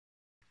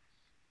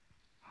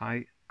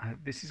Hi,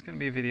 this is going to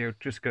be a video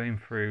just going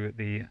through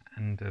the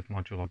end of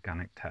module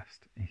organic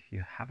test. If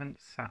you haven't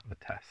sat the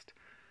test,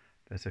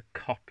 there's a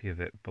copy of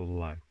it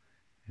below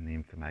in the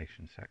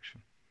information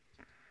section.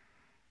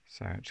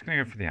 So I'm just going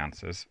to go for the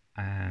answers,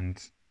 and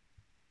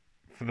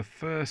for the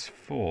first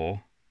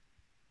four,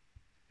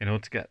 in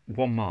order to get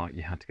 1 mark,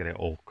 you had to get it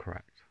all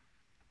correct.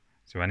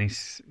 So any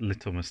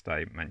little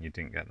mistake meant you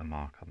didn't get the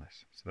mark on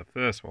this. So the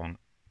first one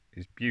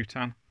is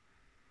butan,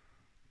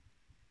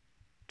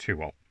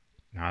 2-ol.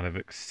 Now I've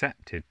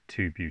accepted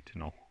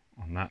 2-butanol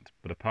on that,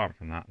 but apart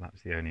from that,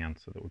 that's the only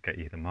answer that will get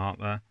you the mark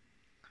there.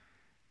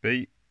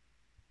 B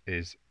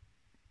is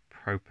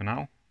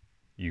propanal.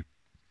 You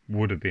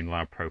would have been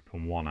allowed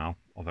propan 1-al,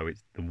 although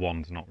the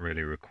 1's not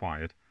really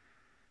required.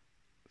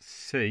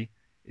 C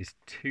is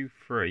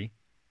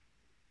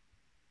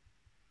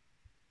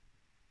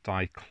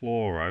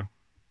 2,3-dichloro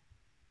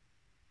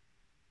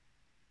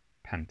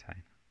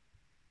pentane.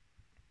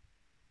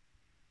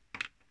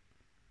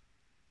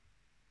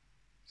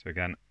 So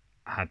again,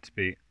 had to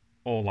be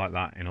all like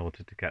that in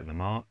order to get the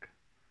mark.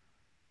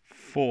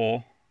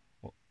 4,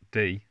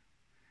 D,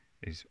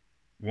 is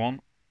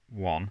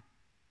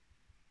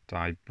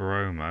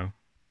 1,1-dibromo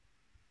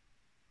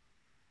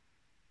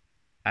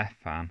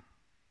ethan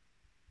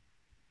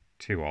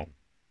 2-ol.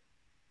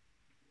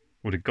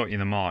 Would have got you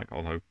the mark,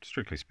 although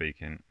strictly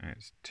speaking,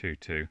 it's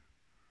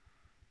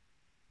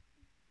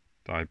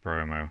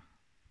 2,2-dibromo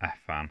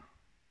ethan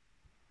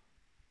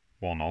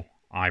 1-ol.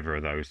 Either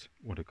of those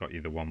would have got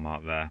you the 1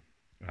 mark there.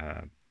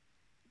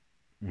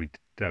 We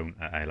don't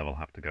at A-level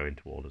have to go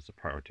into orders of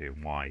priority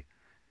and why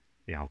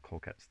the alcohol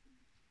gets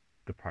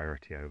the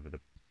priority over the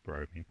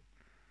bromine.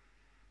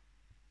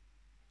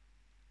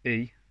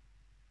 E.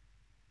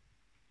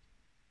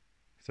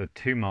 So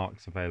 2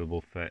 marks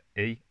available for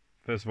E.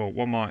 First of all,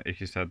 1 mark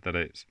if you said that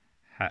it's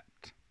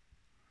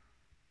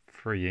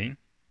heptfreene.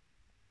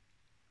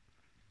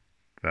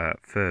 The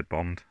third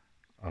bond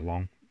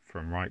along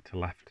from right to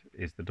left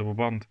is the double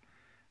bond,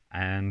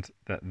 and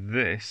that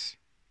this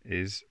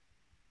is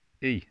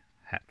E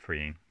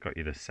heptfreene. Got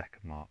you the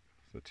second mark.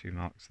 So 2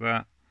 marks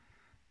there.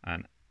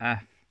 And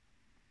F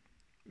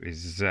is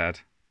Z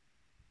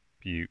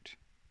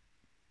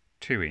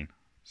but-2ene.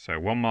 So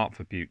 1 mark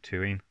for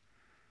but-2ene,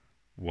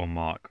 1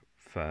 mark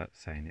for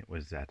saying it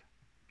was Z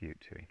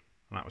but-2ene.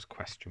 And that was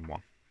question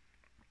 1.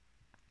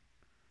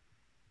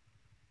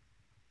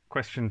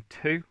 Question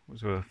 2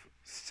 was worth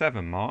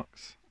 7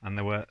 marks, and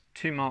there were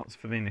 2 marks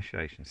for the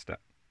initiation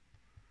step.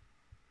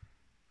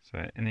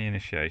 So in the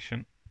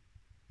initiation,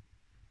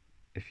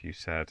 if you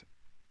said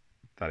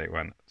that it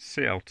went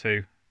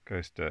Cl2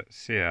 goes to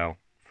Cl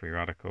free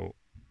radical,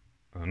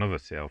 another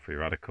Cl free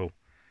radical,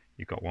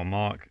 you got 1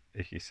 mark.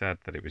 If you said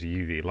that it was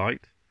UV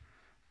light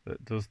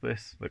that does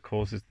this, that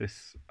causes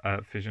this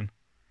fission,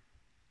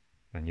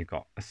 then you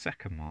got a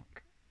second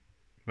mark.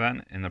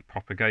 Then in the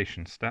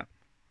propagation step,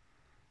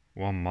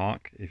 1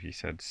 mark if you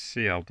said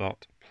Cl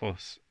dot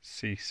plus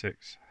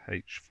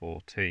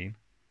C6H14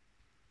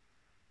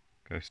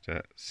 goes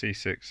to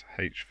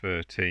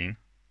C6H13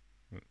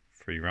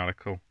 free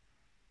radical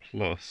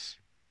plus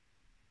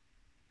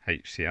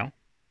HCl.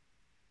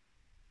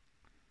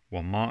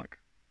 1 mark,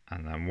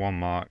 and then 1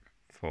 mark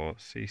for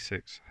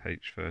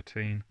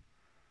C6H13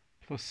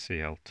 plus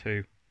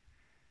Cl2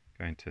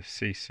 going to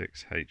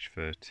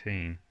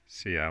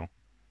C6H13Cl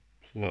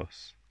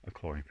plus a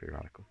chlorine free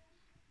radical.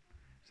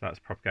 So that's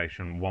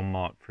propagation, 1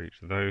 mark for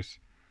each of those.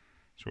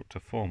 So up to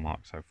 4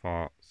 marks so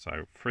far.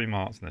 So 3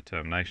 marks in the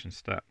termination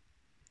step.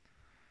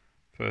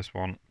 First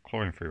one,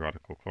 chlorine free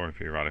radical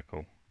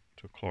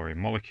to a chlorine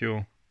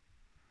molecule.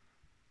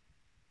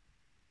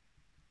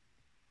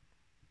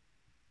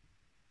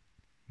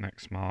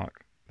 Next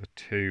mark, the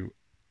 2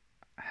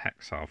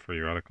 hexyl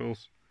free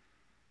radicals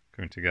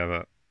coming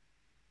together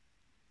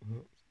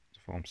to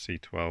form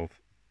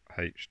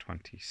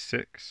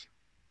C12H26.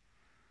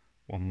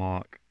 1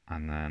 mark,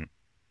 and then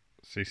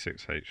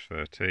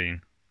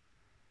C6H13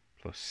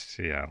 plus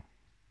Cl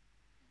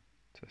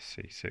to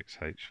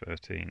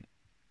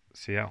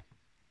C6H13Cl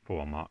for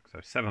 1 mark.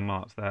 So 7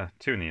 marks there,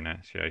 2 in the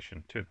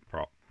initiation, 2 in the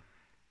prop,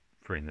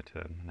 3 in the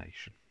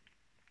termination.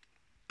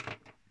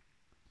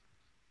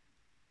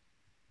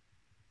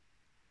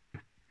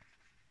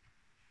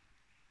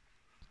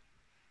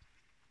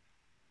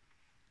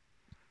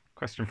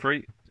 Question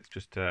 3 is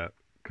just to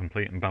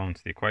complete and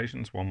balance the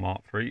equations, 1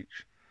 mark for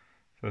each.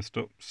 First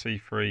up,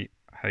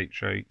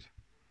 C3H8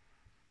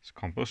 is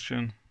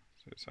combustion,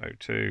 so it's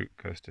O2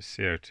 goes to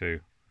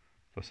CO2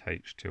 plus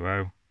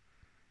H2O.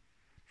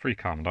 3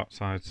 carbon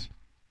dioxides,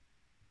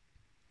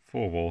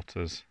 4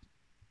 waters,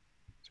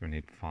 so we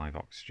need 5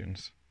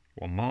 oxygens.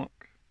 1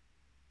 mark.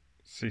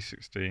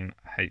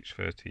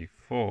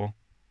 C16H34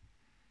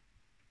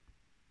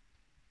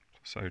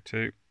 plus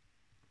O2.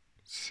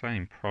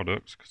 Same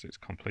products because it's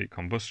complete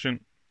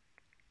combustion.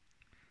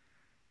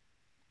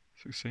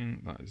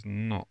 16, that is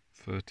not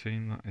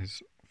 13, that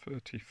is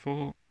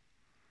 34.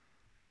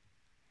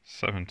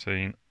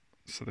 17,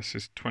 so this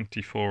is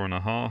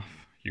 24.5.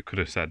 You could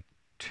have said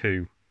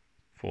 2,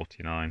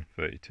 49,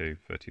 32,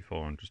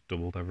 34 and just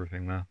doubled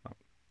everything there. That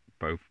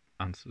both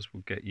answers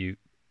will get you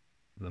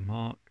the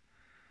mark.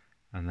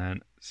 And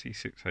then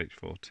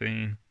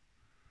C6H14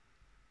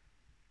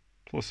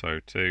 plus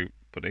O2,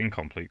 but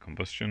incomplete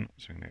combustion,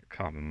 so we're going to get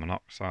carbon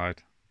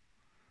monoxide.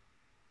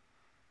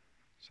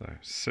 So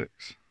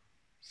 6,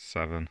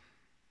 7,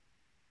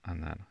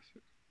 and then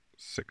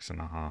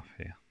 6.5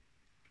 here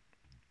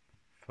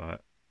for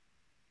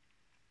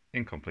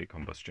incomplete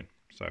combustion.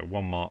 So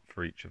 1 mark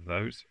for each of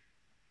those.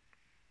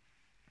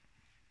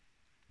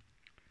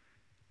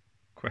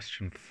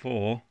 Question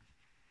 4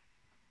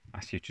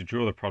 asks you to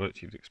draw the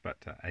product you'd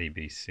expect at A,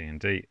 B, C, and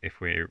D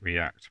if we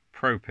react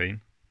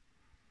propene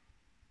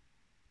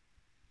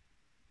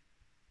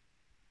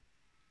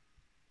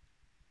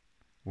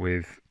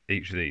with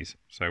each of these.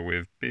 So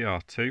with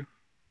Br2,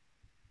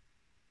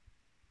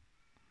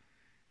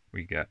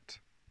 we get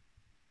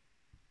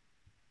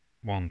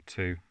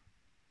 1,2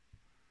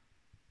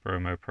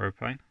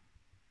 bromopropane.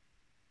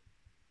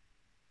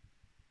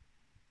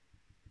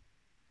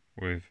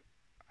 With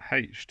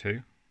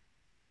H2,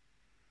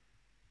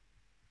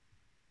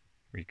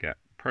 we get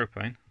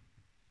propane.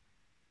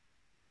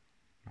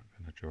 I'm not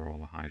going to draw all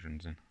the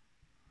hydrogens in.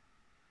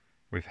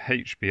 With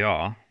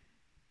HBr,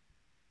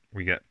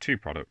 we get 2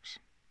 products.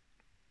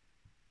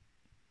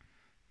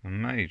 The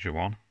major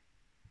one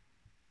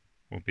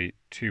will be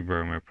 2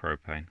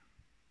 bromopropane.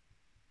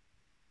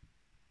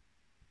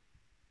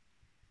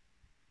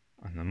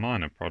 And the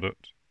minor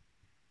product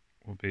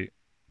will be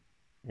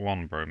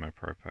 1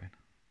 bromopropane.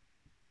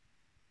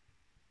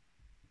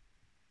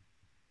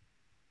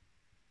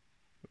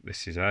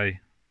 This is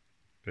A,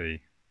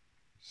 B,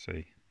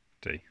 C,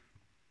 D,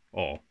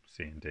 or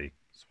C and D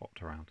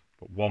swapped around.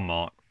 But 1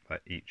 mark for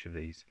each of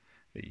these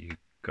that you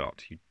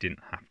got. You didn't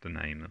have to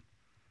name them.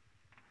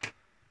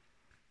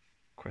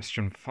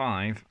 Question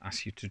 5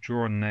 asks you to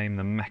draw and name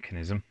the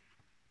mechanism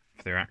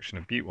for the reaction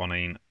of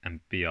butanene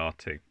and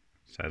Br2.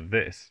 So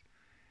this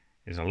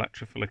is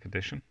electrophilic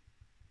addition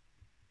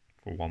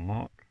for 1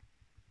 mark.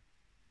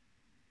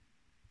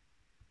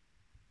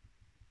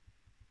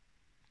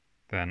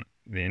 Then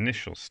the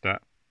initial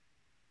step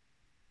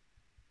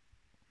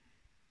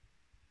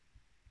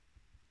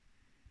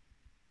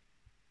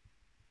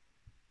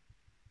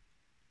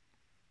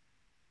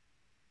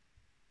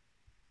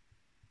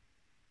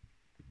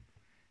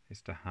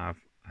is to have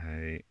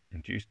a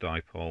induced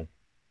dipole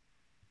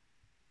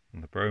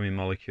on the bromine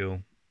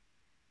molecule.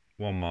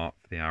 1 mark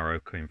for the arrow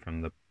coming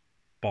from the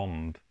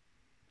bond,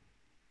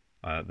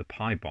 the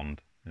pi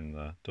bond in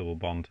the double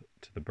bond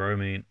to the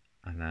bromine,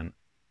 and then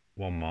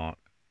 1 mark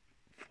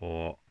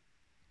for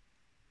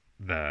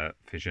the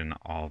fission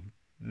of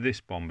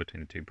this bond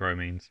between the 2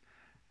 bromines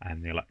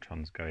and the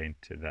electrons going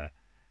to the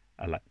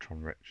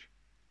electron-rich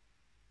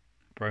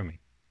bromine.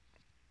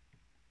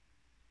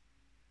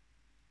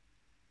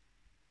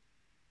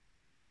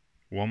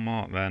 One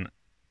mark then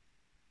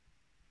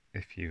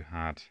if you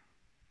had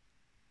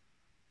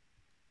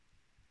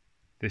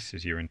this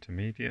as your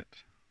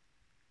intermediate.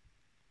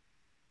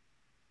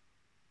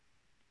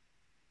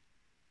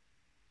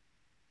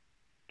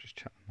 Just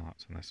check the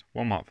marks on this.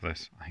 1 mark for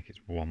this. I think it's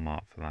 1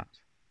 mark for that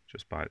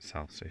just by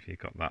itself. So if you've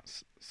got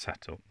that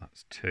set up,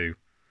 that's 2.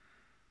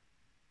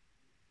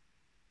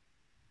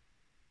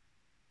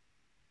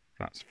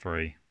 That's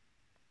 3.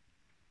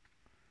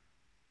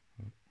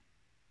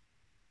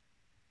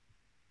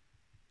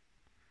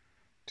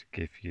 To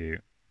give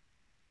you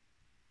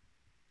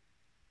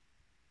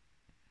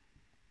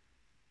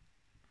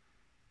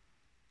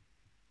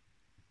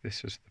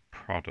this is the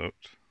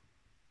product.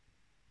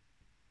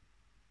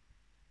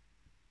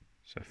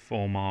 So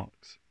 4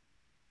 marks.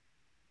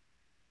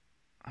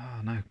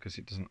 Oh no, because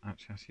it doesn't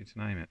actually ask you to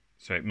name it.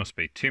 So it must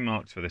be 2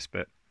 marks for this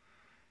bit.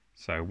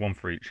 So 1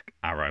 for each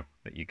arrow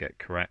that you get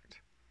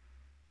correct.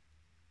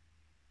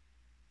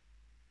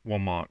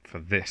 1 mark for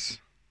this.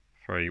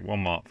 3, 1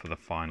 mark for the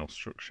final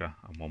structure,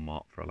 and 1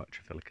 mark for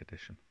electrophilic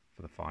addition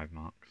for the 5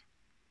 marks.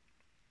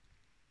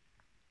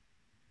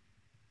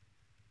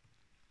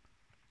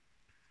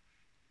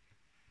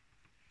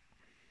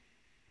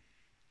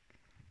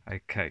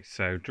 Okay,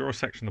 so draw a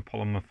section of the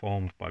polymer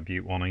formed by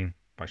butanene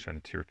by showing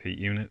the 2 repeat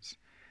units.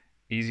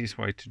 Easiest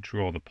way to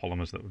draw the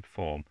polymers that would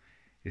form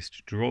is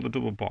to draw the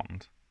double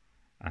bond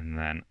and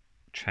then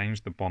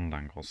change the bond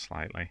angle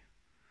slightly.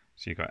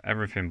 So you've got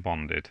everything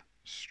bonded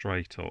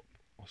straight up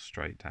or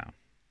straight down.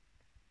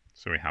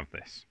 So we have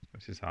this.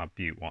 This is our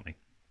butanene.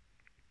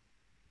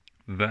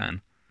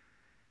 Then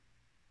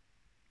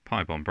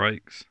pi bond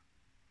breaks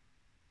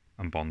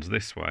and bonds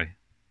this way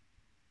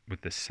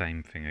with the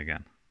same thing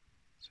again.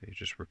 So you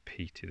just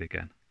repeat it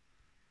again.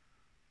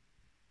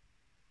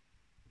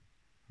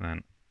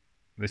 Then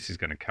this is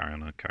going to carry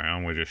on and carry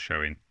on. We're just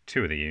showing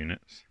 2 of the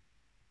units.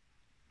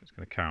 It's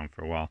going to carry on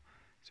for a while.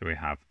 So we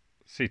have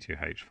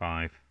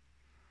C2H5,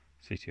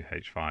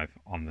 C2H5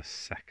 on the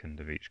second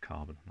of each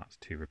carbon. That's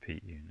 2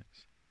 repeat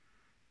units.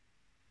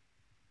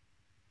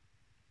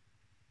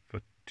 For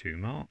 2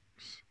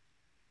 marks.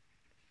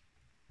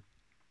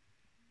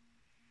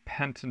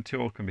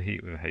 Pentanetol can be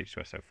heated with a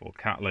H2SO4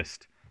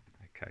 catalyst.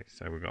 Okay,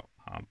 so we've got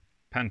our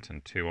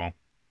pentanetol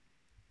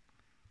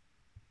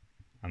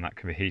and that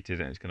can be heated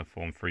and it's going to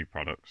form three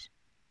products.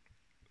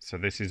 So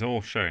this is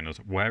all showing us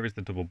where is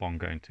the double bond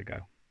going to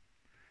go.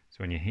 So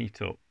when you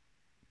heat up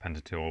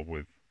pentothal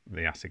with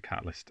the acid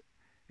catalyst,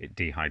 it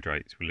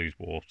dehydrates, we lose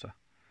water.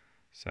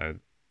 So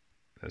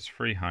there's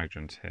 3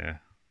 hydrogens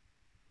here,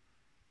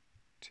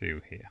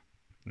 2 here.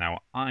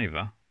 Now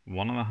either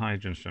one of the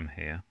hydrogens from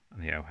here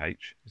and the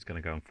OH is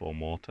going to go and form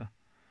water,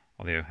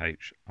 or the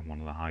OH and one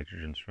of the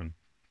hydrogens from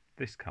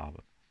this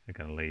carbon are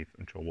going to leave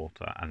and draw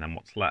water, and then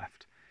what's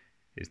left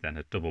is then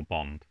a double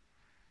bond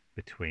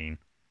between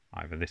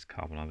either this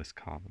carbon or this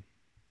carbon.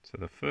 So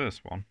the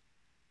first one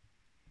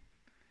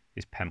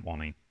is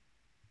pent-1ene,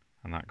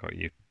 and that got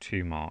you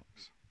 2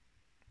 marks.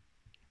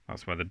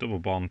 That's where the double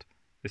bond,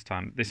 this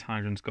time this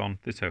hydrogen's gone,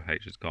 this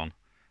OH is gone,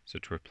 so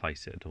to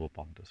replace it a double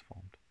bond is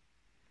formed.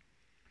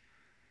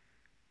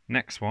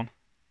 Next one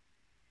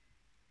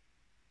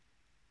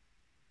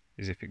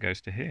is if it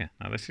goes to here.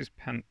 Now this is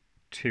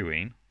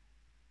pent-2ene,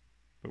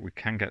 but we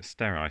can get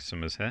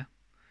stereoisomers here.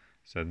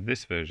 So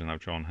this version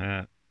I've drawn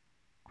here,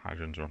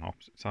 hydrogens are on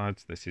opposite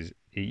sides. This is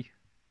E,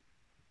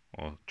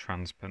 or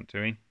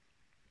trans-pent-2ene.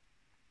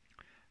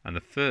 And the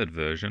third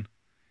version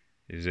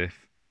is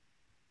if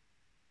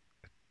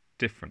a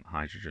different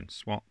hydrogen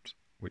swapped,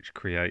 which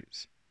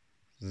creates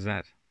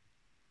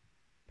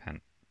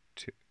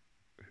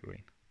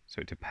Z-pent-2ene.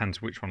 So it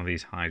depends which one of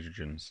these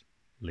hydrogens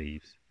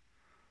leaves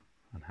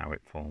and how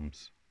it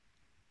forms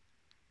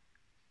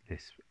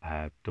this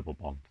double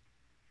bond.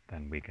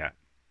 Then we get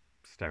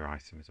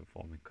stereoisomers are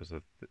forming because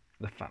of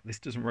the fact this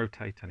doesn't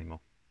rotate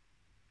anymore.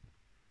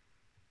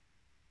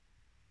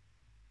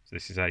 So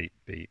this is A,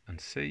 B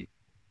and C.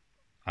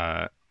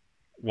 1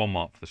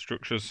 mark for the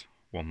structures,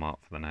 1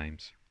 mark for the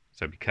names.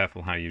 So be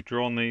careful how you've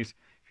drawn these.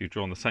 If you've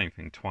drawn the same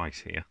thing twice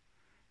here,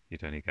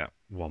 you'd only get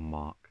 1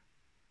 mark.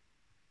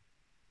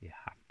 You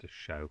have to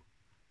show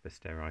the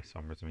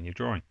stereoisomerism in your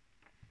drawing.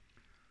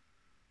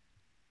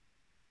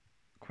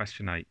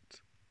 Question 8.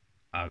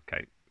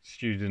 Okay,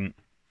 student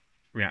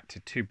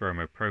reacted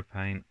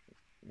 2-bromopropane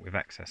with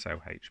excess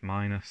OH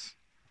minus.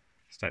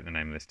 State the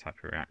name of this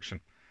type of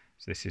reaction.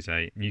 So this is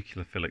a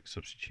nucleophilic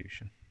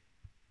substitution.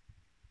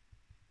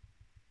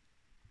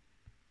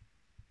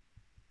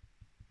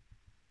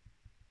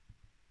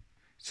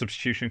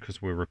 Substitution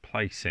because we're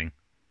replacing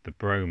the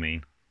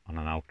bromine on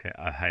a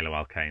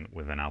haloalkane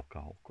with an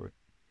alcohol group.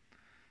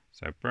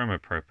 So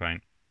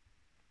bromopropane,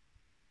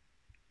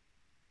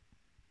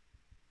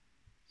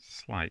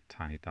 slight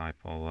tiny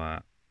dipole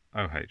there,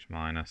 OH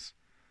minus,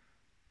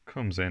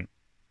 comes in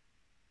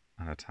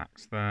and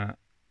attacks there,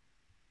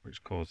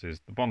 which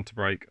causes the bond to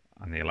break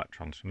and the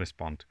electrons from this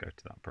bond to go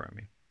to that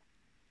bromine,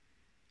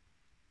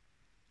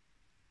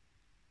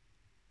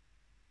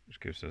 which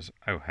gives us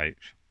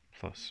OH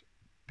plus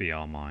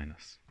Br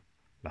minus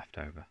left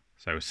over.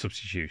 So a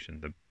substitution.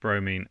 The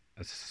bromine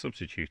is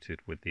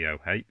substituted with the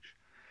OH,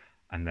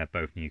 and they're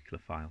both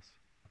nucleophiles.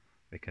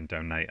 They can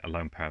donate a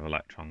lone pair of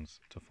electrons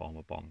to form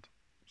a bond.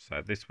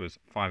 So this was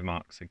 5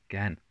 marks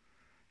again.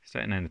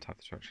 State and name the type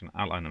of structure,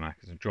 outline the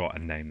mechanism, draw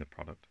and name the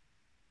product.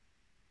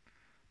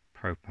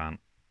 Propan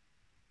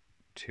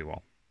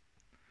 2-ol.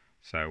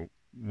 So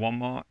 1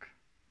 mark,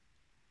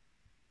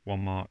 1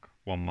 mark,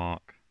 1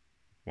 mark,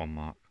 1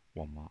 mark,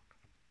 1 mark.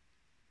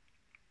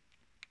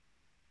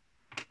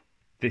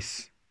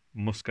 This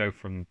must go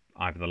from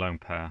either the lone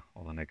pair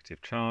or the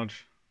negative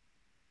charge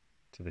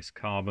to this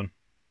carbon.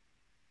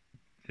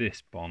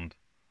 This bond,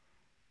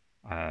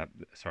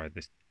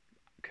 this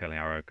curly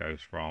arrow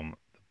goes from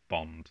the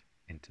bond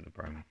into the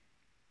bromine.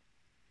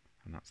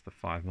 And that's the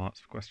 5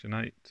 marks for question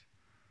 8.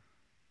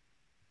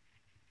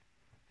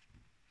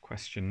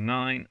 Question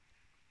 9.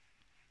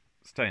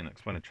 State and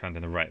explain a trend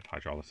in the rate of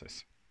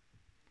hydrolysis.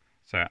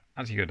 So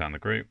as you go down the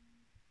group,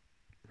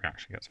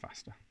 reaction gets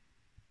faster.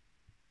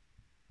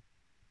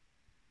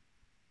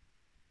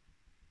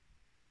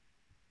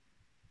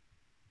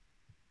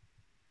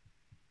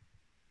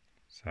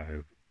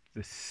 So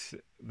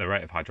the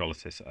rate of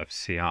hydrolysis of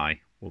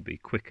Ci will be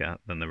quicker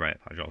than the rate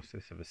of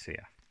hydrolysis of a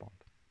CF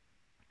bond.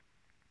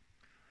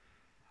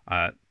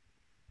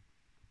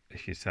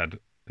 If you said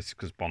this is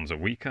because bonds are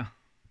weaker,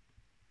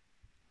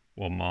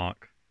 1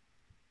 mark,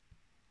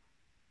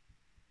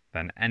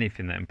 then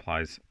anything that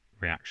implies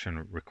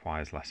reaction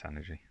requires less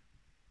energy.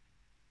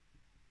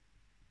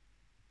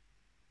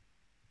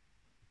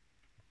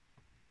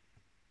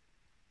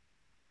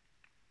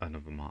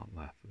 Another mark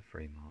there for the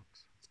 3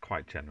 marks. It's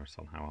quite generous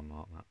on how I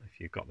mark that. If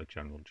you got the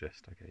general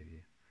gist, I gave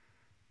you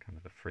kind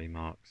of the 3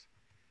 marks.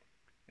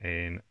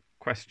 In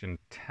question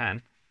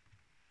 10,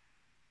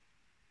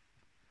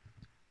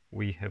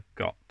 we have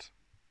got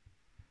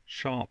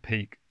sharp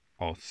peak,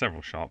 or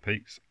several sharp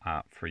peaks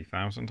at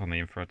 3000 on the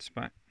infrared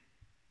spec.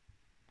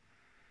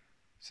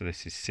 So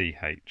this is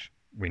CH.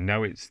 We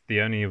know it's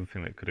the only other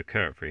thing that could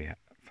occur at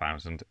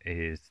 3000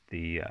 is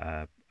the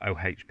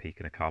OH peak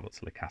in a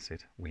carboxylic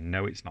acid. We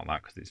know it's not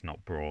that because it's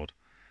not broad.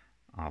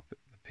 The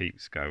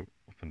peaks go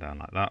up and down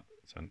like that,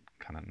 so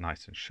kind of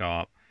nice and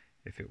sharp.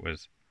 If it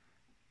was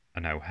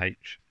an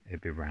OH,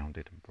 it'd be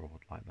rounded and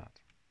broad like that.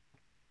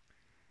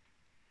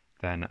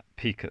 Then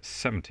peak at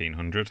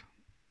 1700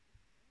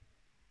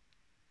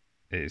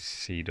 is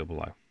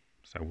COO.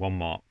 So 1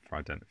 mark for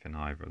identifying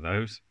either of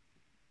those.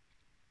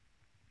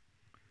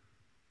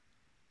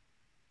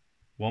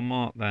 1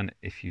 mark then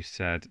if you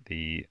said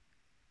the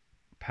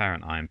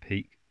parent ion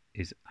peak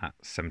is at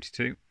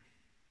 72.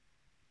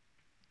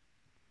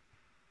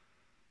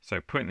 So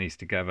putting these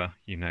together,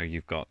 you know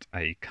you've got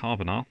a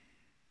carbonyl,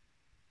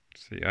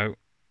 CO,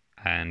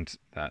 and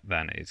that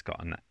then it's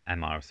got an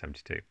MR of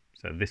 72.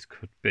 So this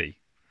could be,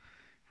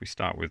 if we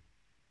start with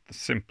the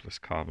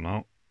simplest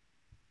carbonyl,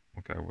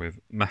 we'll go with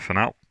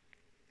methanol.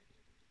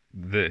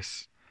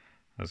 This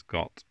has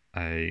got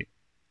a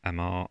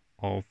MR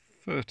of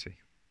 30.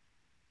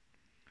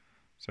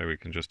 So we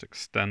can just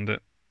extend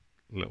it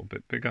a little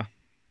bit bigger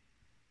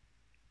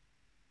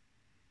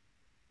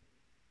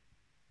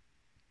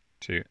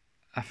to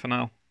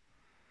ethanol.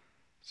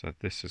 So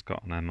this has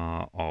got an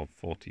MR of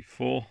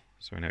 44.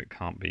 So we know it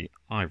can't be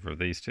either of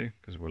these two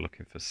because we're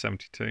looking for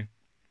 72.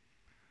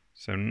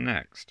 So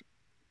next,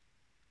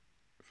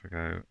 if we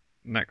go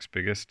next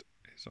biggest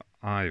is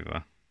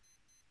either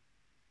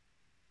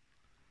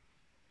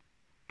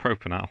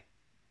propanol,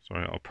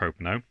 or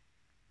propanone.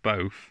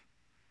 Both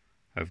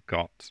have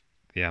got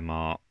the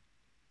MR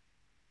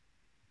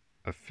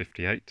of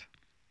 58.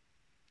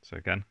 So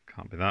again,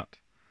 can't be that.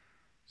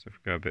 So if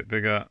we go a bit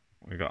bigger,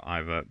 we've got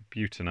either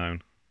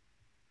butanone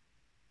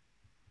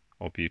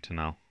or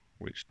butanol,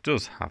 which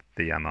does have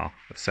the MR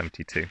of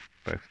 72,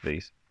 both of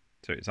these.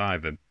 So it's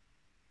either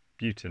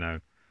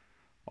butanone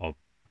or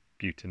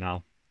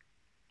butanol.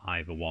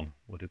 Either one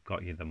would have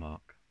got you the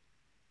mark.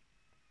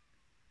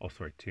 Oh,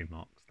 sorry, 2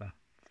 marks there,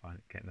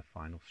 getting the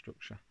final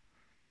structure.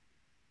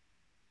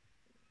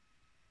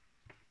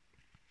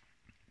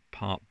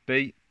 Part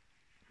B.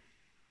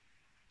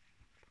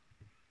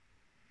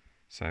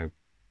 So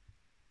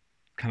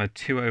kind of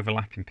 2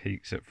 overlapping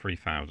peaks at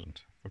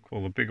 3000. We'll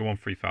call the bigger one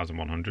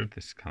 3100.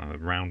 This is kind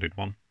of a rounded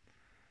one.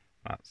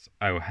 That's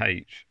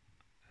OH,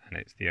 and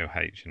it's the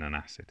OH in an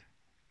acid.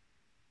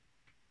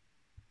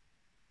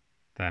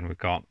 Then we've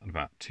got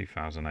about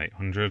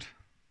 2800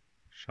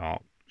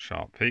 sharp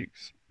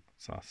peaks.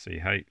 That's our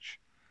CH,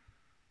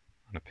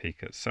 and a peak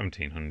at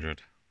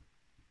 1700,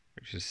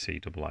 which is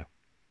COO.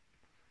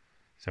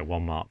 So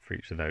 1 mark for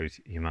each of those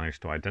you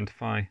managed to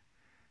identify.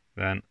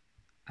 Then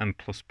M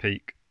plus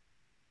peak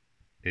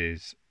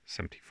is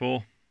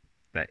 74.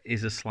 There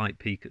is a slight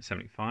peak at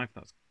 75.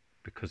 That's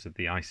because of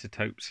the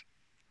isotopes.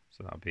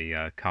 So that'll be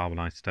carbon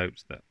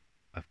isotopes that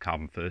of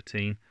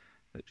carbon-13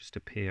 that just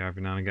appear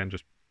every now and again,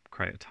 just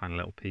create a tiny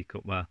little peak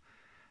up there.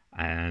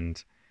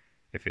 And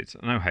if it's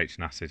an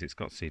OH acid, it's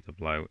got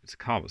COO. It's a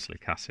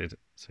carboxylic acid,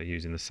 so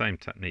using the same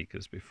technique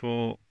as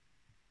before.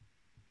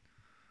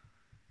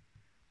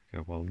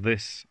 Okay, well,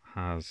 this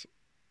has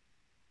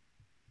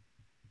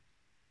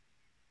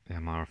the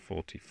MR of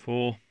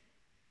 44.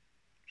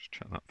 Just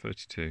check that,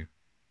 32,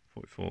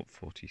 44,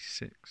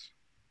 46.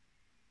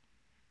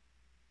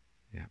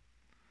 Yeah.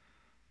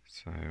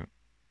 So,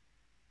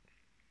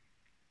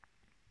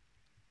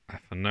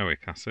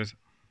 ethanoic acid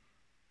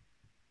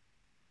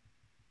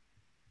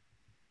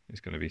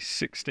is going to be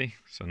 60,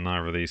 so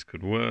neither of these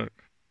could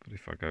work. But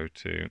if I go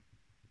to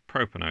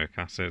propanoic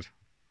acid,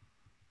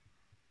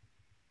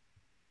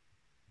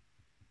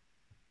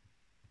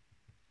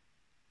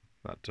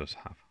 that does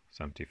have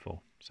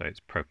 74, so it's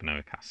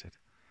propanoic acid.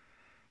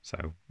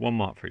 So 1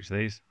 mark for each of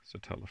these, so a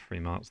total of 3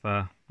 marks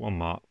there. 1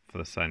 mark for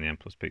the saying the M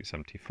plus peak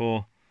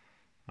 74,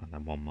 and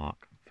then 1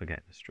 mark for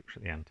getting the structure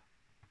at the end.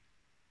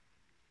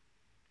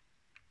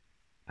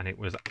 And it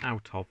was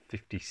out of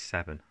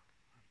 57,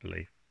 I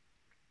believe.